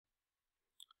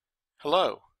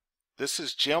Hello, this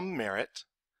is Jim Merritt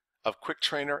of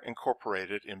QuickTrainer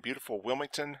Incorporated in beautiful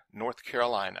Wilmington, North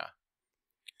Carolina.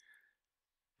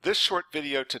 This short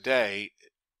video today,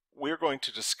 we're going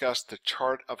to discuss the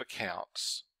chart of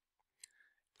accounts.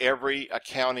 Every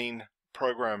accounting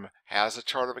program has a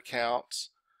chart of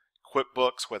accounts.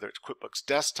 QuickBooks, whether it's QuickBooks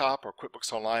Desktop or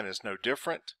QuickBooks Online, is no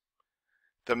different.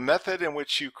 The method in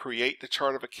which you create the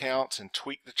chart of accounts and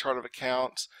tweak the chart of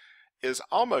accounts is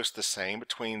almost the same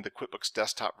between the QuickBooks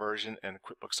Desktop version and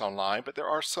QuickBooks Online, but there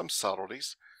are some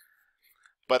subtleties.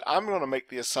 But I'm going to make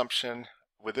the assumption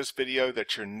with this video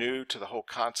that you're new to the whole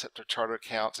concept of chart of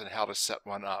accounts and how to set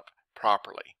one up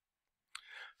properly.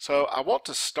 So I want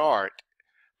to start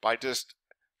by just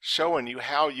showing you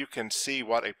how you can see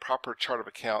what a proper chart of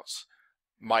accounts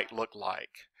might look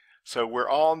like. So we're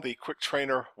on the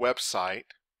QuickTrainer website,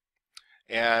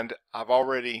 and I've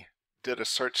already did a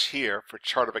search here for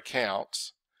chart of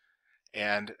accounts,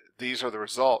 and these are the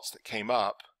results that came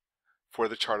up for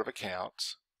the chart of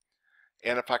accounts.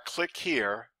 And if I click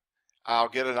here, I'll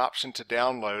get an option to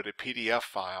download a PDF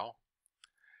file,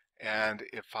 and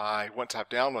once I've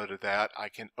downloaded that, I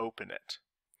can open it.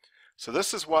 So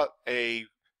this is what a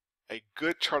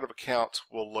good chart of accounts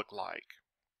will look like.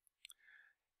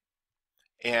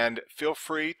 And feel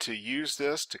free to use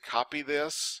this, to copy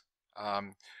this.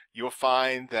 You'll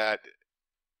find that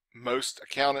most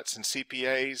accountants and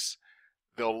CPAs,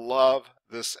 they'll love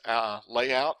this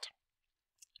layout.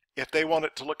 If they want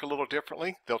it to look a little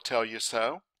differently, they'll tell you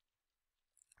so.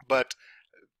 But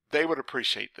they would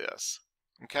appreciate this.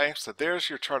 Okay, so there's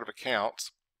your chart of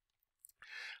accounts.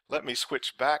 Let me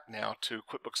switch back now to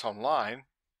QuickBooks Online.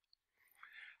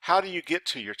 How do you get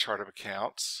to your chart of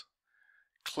accounts?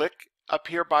 Click up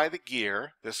here by the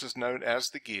gear. This is known as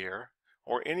the gear,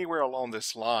 or anywhere along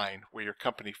this line where your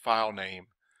company file name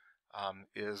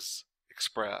is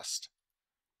expressed.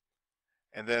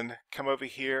 And then come over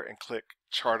here and click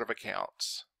Chart of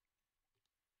Accounts.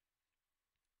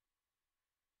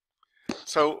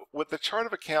 So with the chart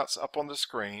of accounts up on the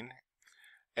screen,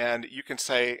 and you can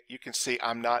see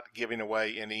I'm not giving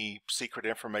away any secret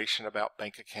information about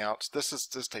bank accounts. This is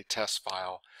just a test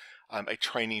file, a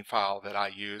training file that I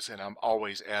use, and I'm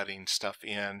always adding stuff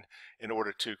in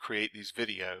order to create these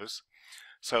videos.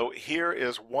 So here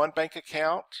is one bank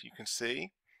account, you can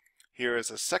see. Here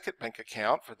is a second bank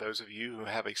account for those of you who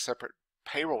have a separate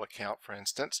payroll account, for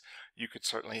instance. You could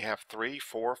certainly have 3,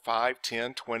 4, 5,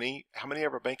 10, 20, how many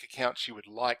ever bank accounts you would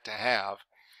like to have.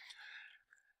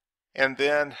 And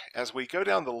then as we go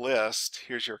down the list,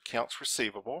 here's your accounts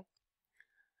receivable,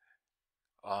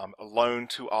 a loan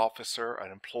to officer,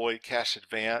 an employee cash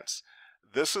advance.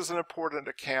 This is an important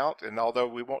account, and although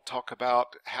we won't talk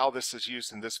about how this is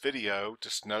used in this video,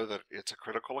 just know that it's a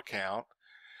critical account.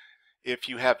 If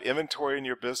you have inventory in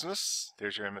your business,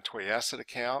 there's your inventory asset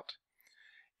account.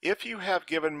 If you have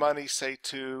given money, say,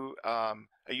 to a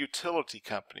utility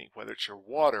company, whether it's your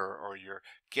water or your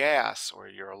gas or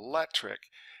your electric,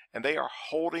 and they are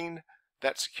holding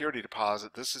that security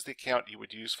deposit, this is the account you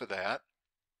would use for that.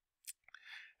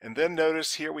 And then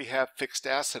notice here we have fixed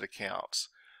asset accounts.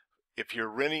 If you're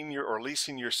renting or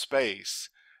leasing your space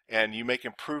and you make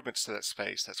improvements to that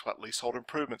space, that's what leasehold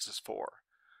improvements is for.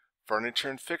 Furniture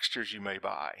and fixtures you may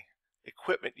buy,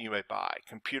 equipment you may buy,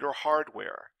 computer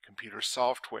hardware, computer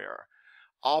software,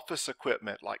 office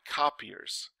equipment like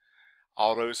copiers,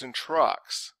 autos and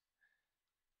trucks.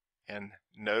 And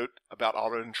note about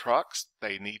autos and trucks,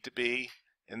 they need to be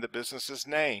in the business's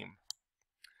name.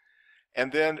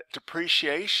 And then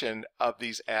depreciation of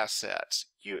these assets.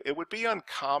 It would be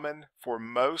uncommon for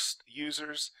most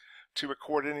users to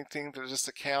record anything to this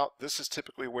account. This is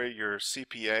typically where your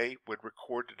CPA would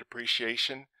record the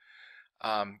depreciation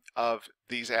of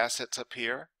these assets up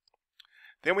here.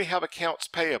 Then we have accounts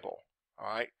payable. All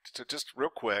right, so just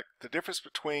real quick, the difference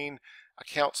between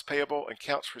accounts payable and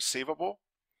accounts receivable.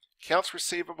 Accounts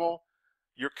receivable,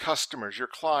 your customers, your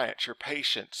clients, your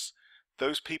patients,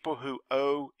 those people who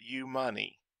owe you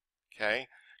money. Okay,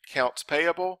 accounts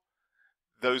payable,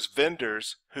 those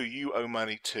vendors who you owe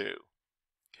money to.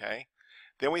 Okay,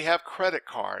 then we have credit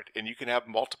card, and you can have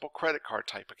multiple credit card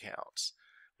type accounts.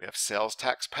 We have sales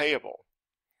tax payable.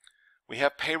 We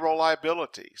have payroll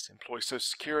liabilities, employee Social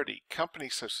Security, company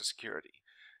Social Security,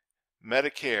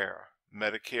 Medicare,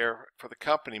 Medicare for the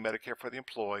company, Medicare for the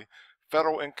employee,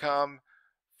 federal income,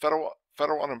 federal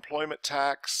unemployment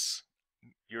tax,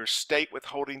 your state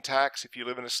withholding tax if you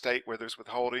live in a state where there's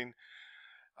withholding,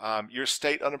 your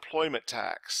state unemployment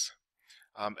tax,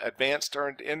 advanced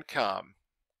earned income,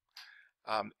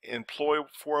 employee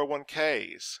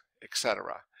 401ks,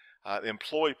 etc. The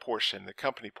employee portion, the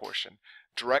company portion.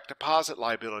 direct deposit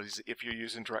liabilities if you're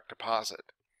using direct deposit.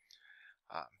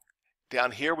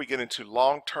 Down here we get into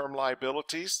long-term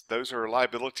liabilities. Those are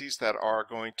liabilities that are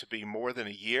going to be more than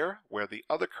a year, where the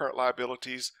other current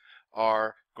liabilities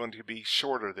are going to be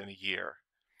shorter than a year.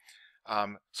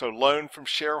 So loan from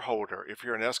shareholder if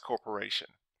you're an S corporation.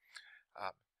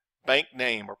 Bank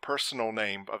name or personal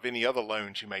name of any other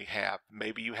loans you may have.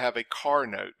 Maybe you have a car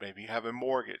note, maybe you have a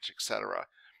mortgage, etc.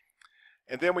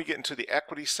 And then we get into the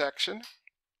equity section,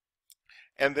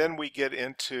 and then we get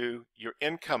into your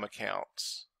income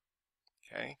accounts.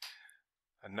 Okay,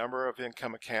 a number of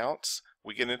income accounts.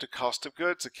 We get into cost of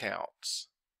goods accounts.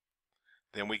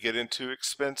 Then we get into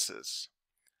expenses.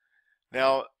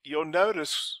 Now you'll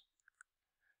notice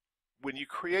when you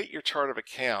create your chart of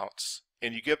accounts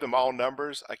and you give them all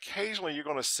numbers, occasionally you're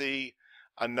going to see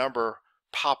a number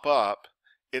pop up.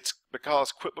 It's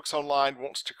because QuickBooks Online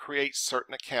wants to create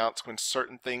certain accounts when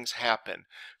certain things happen.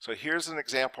 So here's an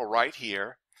example right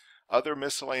here, other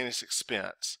miscellaneous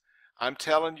expense. I'm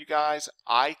telling you guys,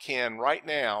 I can right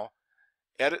now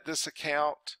edit this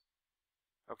account,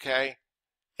 okay,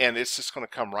 and it's just going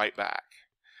to come right back.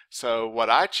 So what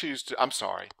I choose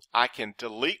to, I can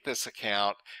delete this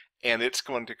account and it's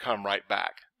going to come right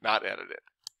back, not edit it.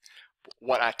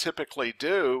 What I typically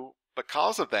do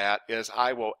because of that is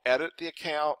I will edit the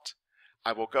account.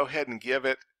 I will go ahead and give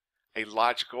it a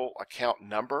logical account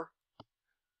number,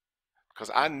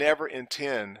 because I never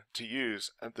intend to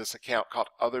use this account called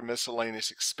other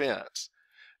miscellaneous expense.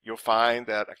 You'll find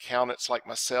that accountants like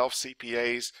myself,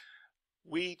 CPAs,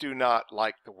 we do not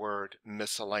like the word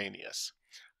miscellaneous.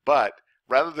 But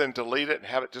rather than delete it and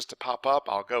have it just to pop up,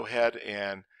 I'll go ahead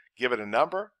and give it a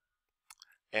number,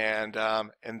 and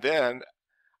then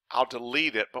I'll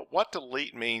delete it. But what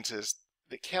delete means is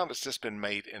the account has just been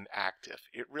made inactive.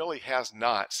 It really has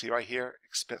not. See right here,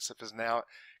 expense is now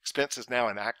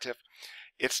inactive.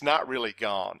 It's not really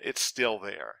gone. It's still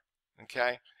there.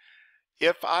 Okay.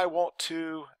 If I want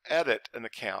to edit an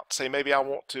account, say maybe I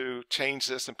want to change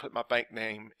this and put my bank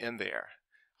name in there,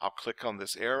 I'll click on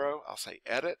this arrow. I'll say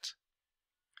edit,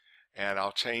 and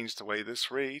I'll change the way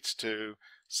this reads to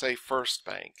say First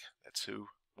Bank. That's who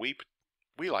we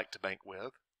like to bank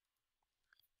with.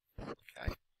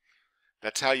 Okay.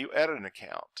 That's how you edit an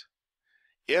account.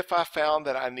 If I found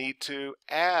that I need to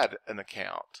add an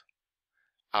account,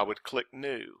 I would click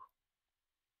New.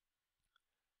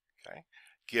 Okay.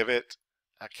 Give it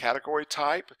a category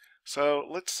type. So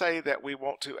let's say that we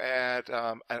want to add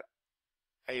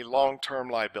a long-term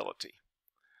liability,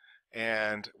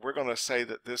 and we're going to say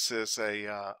that this is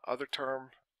a other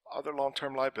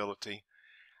long-term liability.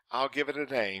 I'll give it a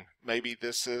name. Maybe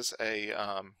this is a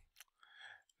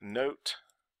note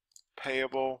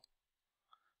payable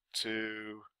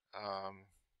to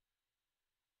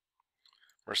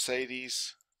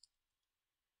Mercedes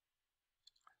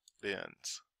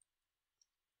Benz.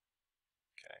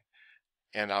 Okay,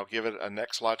 and I'll give it a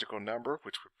next logical number,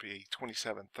 which would be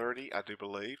 2730, I do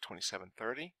believe,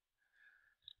 2730.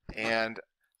 And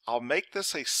I'll make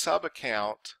this a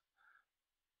sub-account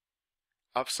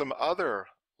of some other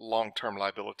long-term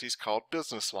liabilities called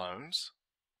business loans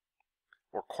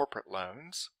or corporate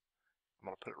loans. I'm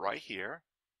going to put it right here.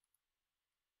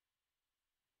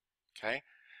 Okay.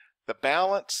 The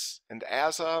balance and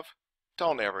as of,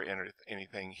 don't ever enter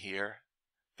anything here.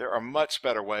 There are much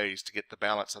better ways to get the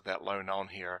balance of that loan on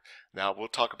here. Now we'll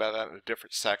talk about that in a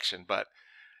different section, but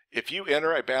if you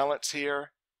enter a balance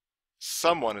here,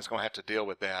 someone is going to have to deal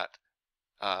with that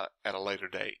at a later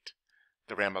date,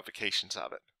 the ramifications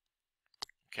of it.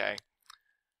 Okay.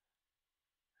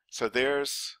 So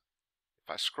there's,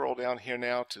 if I scroll down here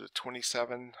now to the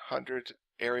 2700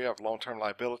 area of long-term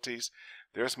liabilities,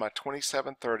 there's my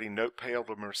 2730 note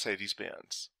payable to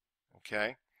Mercedes-Benz.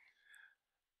 Okay.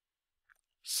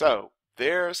 So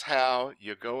there's how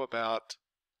you go about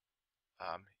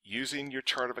using your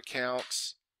chart of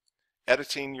accounts,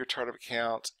 editing your chart of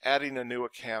accounts, adding a new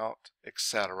account,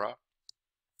 etc.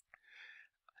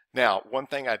 Now, one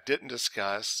thing I didn't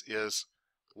discuss is,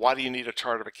 why do you need a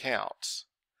chart of accounts?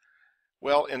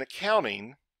 Well, in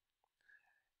accounting,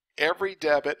 every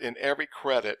debit and every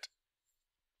credit,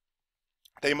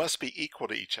 they must be equal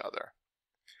to each other.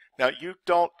 Now, you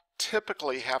don't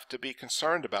typically have to be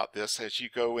concerned about this as you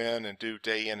go in and do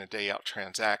day in and day out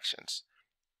transactions.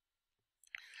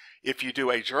 If you do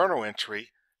a journal entry,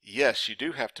 yes, you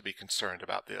do have to be concerned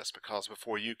about this, because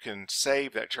before you can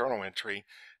save that journal entry,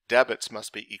 debits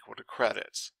must be equal to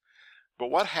credits. But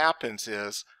what happens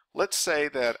is, let's say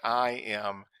that I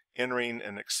am entering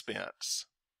an expense.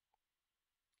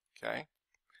 Okay?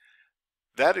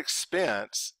 That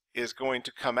expense is going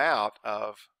to come out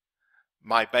of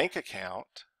my bank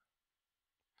account,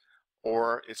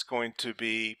 or it's going to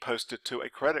be posted to a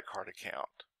credit card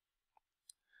account.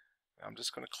 I'm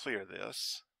just going to clear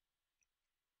this.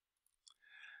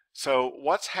 So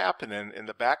what's happening in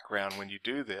the background when you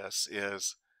do this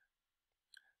is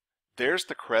there's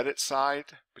the credit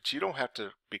side, but you don't have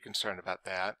to be concerned about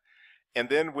that. And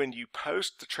then when you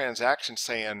post the transaction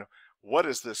saying, what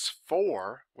is this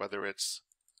for, whether it's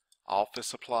office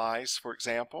supplies, for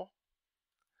example,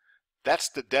 that's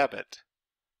the debit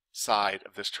side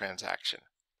of this transaction.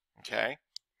 Okay?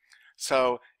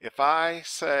 So if I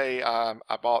say I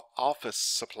bought office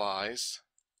supplies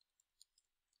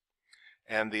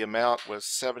and the amount was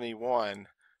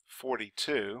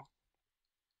 $71.42,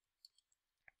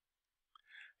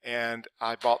 and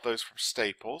I bought those from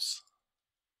Staples,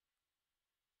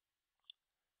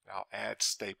 I'll add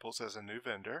Staples as a new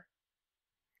vendor.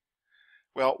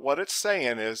 Well, what it's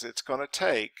saying is it's going to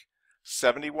take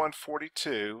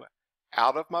 $71.42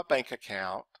 out of my bank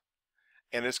account,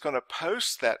 and it's going to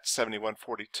post that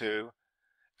 $71.42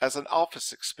 as an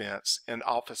office expense in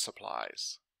office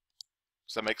supplies.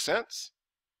 Does that make sense?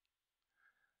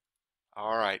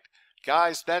 All right,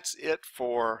 guys, that's it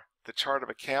for the chart of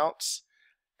accounts.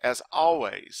 As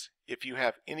always, if you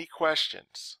have any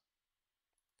questions,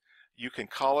 you can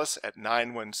call us at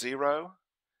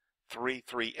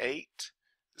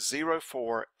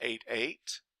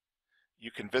 910-338-0488. You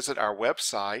can visit our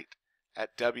website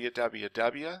at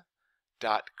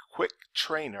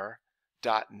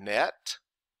www.quicktrainer.net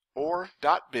or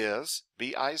 .biz,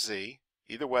 B-I-Z.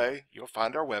 Either way, you'll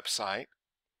find our website.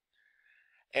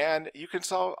 And you can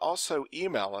also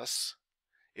email us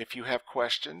if you have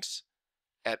questions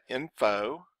at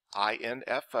info,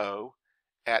 I-N-F-O,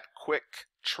 at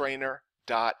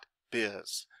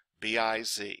quicktrainer.biz,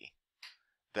 B-I-Z.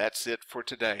 That's it for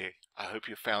today. I hope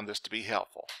you found this to be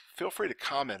helpful. Feel free to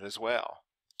comment as well.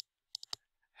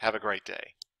 Have a great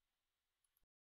day.